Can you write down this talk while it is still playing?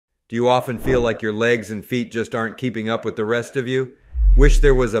Do you often feel like your legs and feet just aren't keeping up with the rest of you? Wish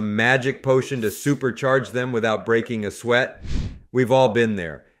there was a magic potion to supercharge them without breaking a sweat? We've all been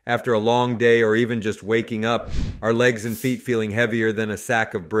there. After a long day or even just waking up, our legs and feet feeling heavier than a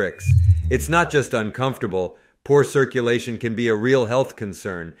sack of bricks. It's not just uncomfortable. Poor circulation can be a real health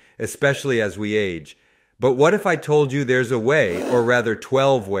concern, especially as we age. But what if I told you there's a way, or rather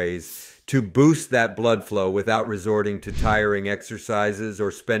 12 ways, to boost that blood flow without resorting to tiring exercises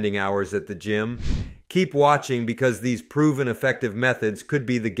or spending hours at the gym? Keep watching because these proven effective methods could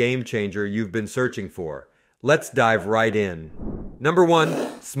be the game changer you've been searching for. Let's dive right in. Number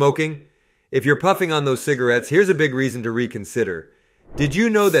 1, smoking. If you're puffing on those cigarettes, here's a big reason to reconsider. Did you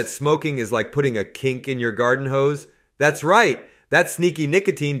know that smoking is like putting a kink in your garden hose? That's right. That sneaky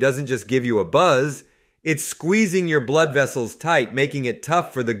nicotine doesn't just give you a buzz. It's squeezing your blood vessels tight, making it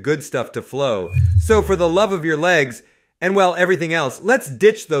tough for the good stuff to flow. So for the love of your legs, and well, everything else, let's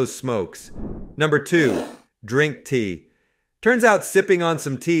ditch those smokes. Number 2, drink tea. Turns out sipping on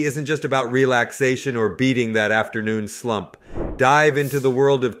some tea isn't just about relaxation or beating that afternoon slump. Dive into the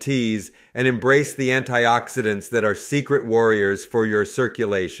world of teas and embrace the antioxidants that are secret warriors for your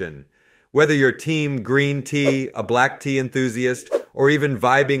circulation. Whether you're team green tea, a black tea enthusiast, or even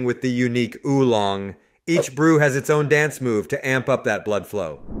vibing with the unique oolong, each brew has its own dance move to amp up that blood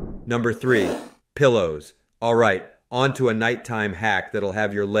flow. Number 3, pillows. All right, on to a nighttime hack that'll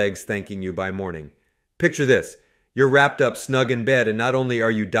have your legs thanking you by morning. Picture this. You're wrapped up snug in bed, and not only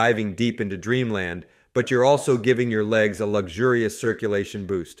are you diving deep into dreamland, but you're also giving your legs a luxurious circulation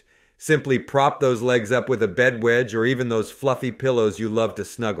boost. Simply prop those legs up with a bed wedge or even those fluffy pillows you love to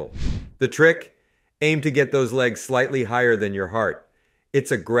snuggle. The trick? Aim to get those legs slightly higher than your heart.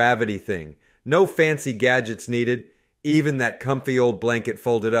 It's a gravity thing. No fancy gadgets needed. Even that comfy old blanket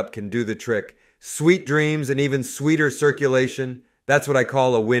folded up can do the trick. Sweet dreams and even sweeter circulation. That's what I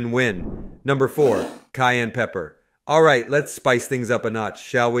call a win-win. Number 4, cayenne pepper. All right, let's spice things up a notch,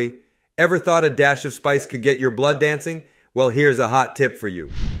 shall we? Ever thought a dash of spice could get your blood dancing? Well, here's a hot tip for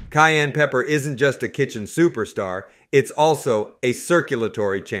you. Cayenne pepper isn't just a kitchen superstar, it's also a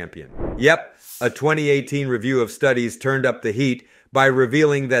circulatory champion. Yep, a 2018 review of studies turned up the heat by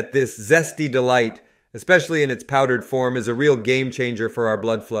revealing that this zesty delight, especially in its powdered form, is a real game changer for our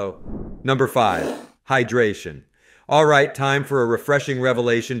blood flow. Number 5, hydration. All right, time for a refreshing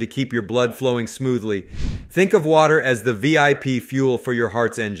revelation to keep your blood flowing smoothly. Think of water as the VIP fuel for your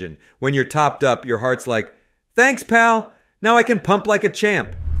heart's engine. When you're topped up, your heart's like, "Thanks, pal. Now I can pump like a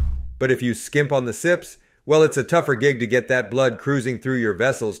champ." But if you skimp on the sips, well, it's a tougher gig to get that blood cruising through your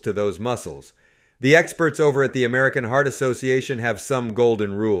vessels to those muscles. The experts over at the American Heart Association have some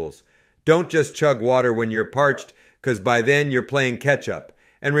golden rules. Don't just chug water when you're parched, because by then you're playing catch-up.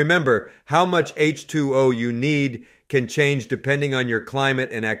 And remember, how much H2O you need can change depending on your climate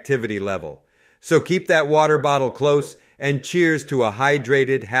and activity level. So keep that water bottle close and cheers to a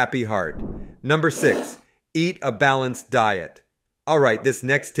hydrated, happy heart. Number 6, eat a balanced diet. All right, this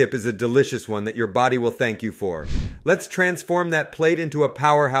next tip is a delicious one that your body will thank you for. Let's transform that plate into a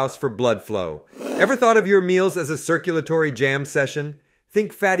powerhouse for blood flow. Ever thought of your meals as a circulatory jam session?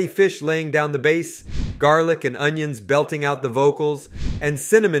 Think fatty fish laying down the bass, garlic and onions belting out the vocals, and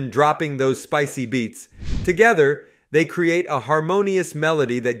cinnamon dropping those spicy beats. Together, they create a harmonious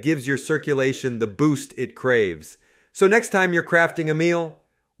melody that gives your circulation the boost it craves. So next time you're crafting a meal,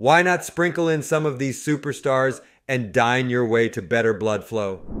 why not sprinkle in some of these superstars and dine your way to better blood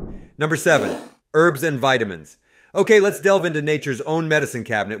flow? Number 7, herbs and vitamins. Okay, let's delve into nature's own medicine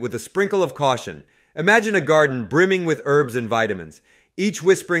cabinet with a sprinkle of caution. Imagine a garden brimming with herbs and vitamins, each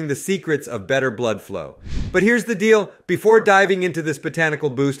whispering the secrets of better blood flow. But here's the deal. Before diving into this botanical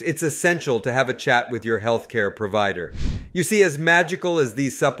boost, it's essential to have a chat with your healthcare provider. You see, as magical as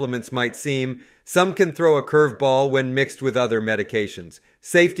these supplements might seem, some can throw a curveball when mixed with other medications.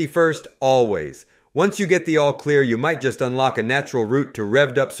 Safety first, always. Once you get the all clear, you might just unlock a natural route to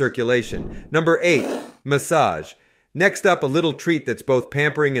revved up circulation. Number 8, massage. Next up, a little treat that's both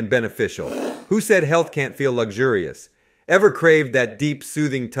pampering and beneficial. Who said health can't feel luxurious? Ever craved that deep,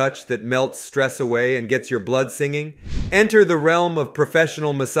 soothing touch that melts stress away and gets your blood singing? Enter the realm of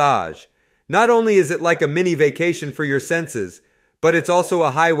professional massage. Not only is it like a mini vacation for your senses, but it's also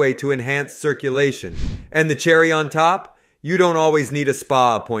a highway to enhance circulation. And the cherry on top? You don't always need a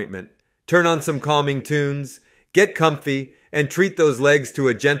spa appointment. Turn on some calming tunes, get comfy, and treat those legs to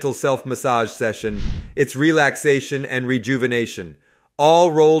a gentle self-massage session. It's relaxation and rejuvenation,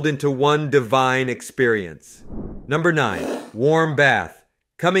 all rolled into one divine experience. Number 9, warm bath.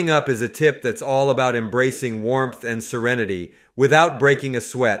 Coming up is a tip that's all about embracing warmth and serenity without breaking a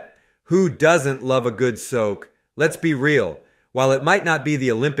sweat. Who doesn't love a good soak? Let's be real. While it might not be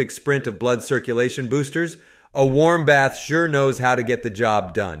the Olympic sprint of blood circulation boosters, a warm bath sure knows how to get the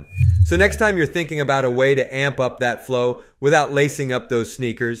job done. So next time you're thinking about a way to amp up that flow without lacing up those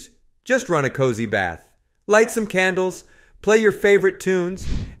sneakers, just run a cozy bath. Light some candles, play your favorite tunes,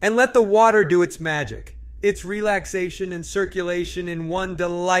 and let the water do its magic. It's relaxation and circulation in one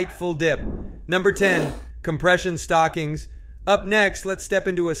delightful dip. Number 10, compression stockings. Up next, let's step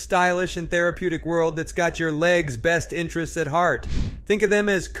into a stylish and therapeutic world that's got your legs' best interests at heart. Think of them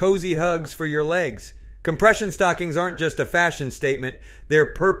as cozy hugs for your legs. Compression stockings aren't just a fashion statement, they're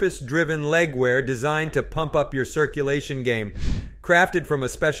purpose-driven leg wear designed to pump up your circulation game. Crafted from a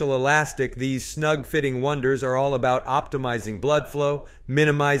special elastic, these snug-fitting wonders are all about optimizing blood flow,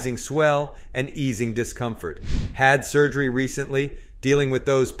 minimizing swell, and easing discomfort. Had surgery recently, dealing with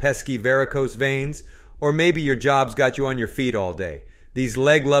those pesky varicose veins? Or maybe your job's got you on your feet all day. These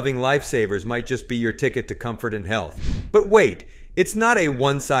leg-loving lifesavers might just be your ticket to comfort and health. But wait, it's not a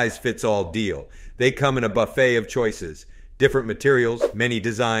one-size-fits-all deal. They come in a buffet of choices. Different materials, many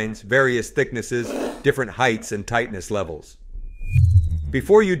designs, various thicknesses, different heights and tightness levels.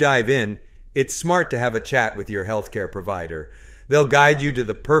 Before you dive in, it's smart to have a chat with your healthcare provider. They'll guide you to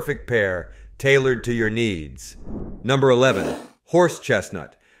the perfect pair, tailored to your needs. Number 11, horse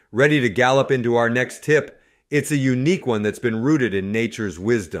chestnut. Ready to gallop into our next tip? It's a unique one that's been rooted in nature's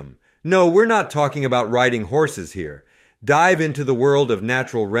wisdom. No, we're not talking about riding horses here. Dive into the world of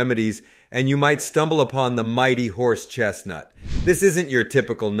natural remedies and you might stumble upon the mighty horse chestnut. This isn't your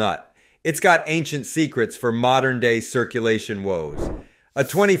typical nut. It's got ancient secrets for modern-day circulation woes. A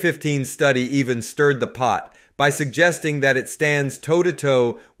 2015 study even stirred the pot by suggesting that it stands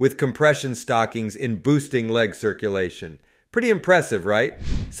toe-to-toe with compression stockings in boosting leg circulation. Pretty impressive, right?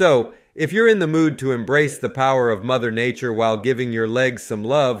 So, if you're in the mood to embrace the power of Mother Nature while giving your legs some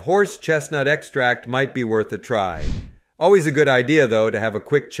love, horse chestnut extract might be worth a try. Always a good idea, though, to have a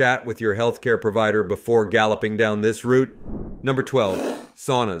quick chat with your healthcare provider before galloping down this route. Number 12,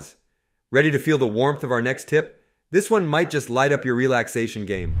 saunas. Ready to feel the warmth of our next tip? This one might just light up your relaxation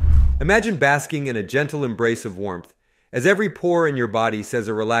game. Imagine basking in a gentle embrace of warmth, as every pore in your body says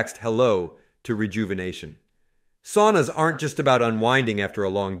a relaxed hello to rejuvenation. Saunas aren't just about unwinding after a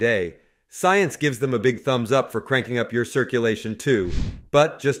long day. Science gives them a big thumbs up for cranking up your circulation too.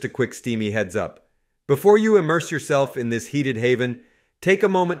 But just a quick steamy heads up. Before you immerse yourself in this heated haven, take a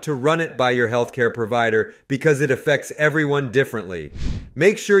moment to run it by your healthcare provider because it affects everyone differently.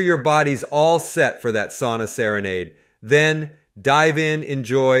 Make sure your body's all set for that sauna serenade. Then dive in,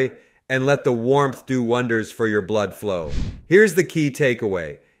 enjoy, and let the warmth do wonders for your blood flow. Here's the key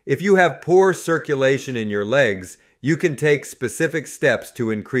takeaway. If you have poor circulation in your legs, you can take specific steps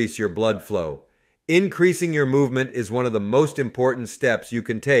to increase your blood flow. Increasing your movement is one of the most important steps you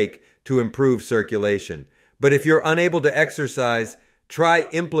can take to improve circulation. But if you're unable to exercise, try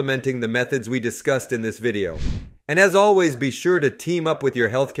implementing the methods we discussed in this video. And as always, be sure to team up with your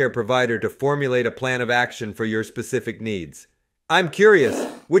healthcare provider to formulate a plan of action for your specific needs. I'm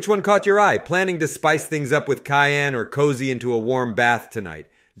curious, which one caught your eye? Planning to spice things up with cayenne or cozy into a warm bath tonight?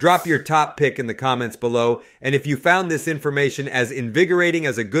 Drop your top pick in the comments below, and if you found this information as invigorating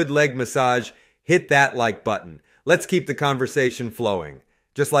as a good leg massage, hit that like button. Let's keep the conversation flowing,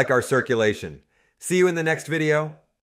 just like our circulation. See you in the next video.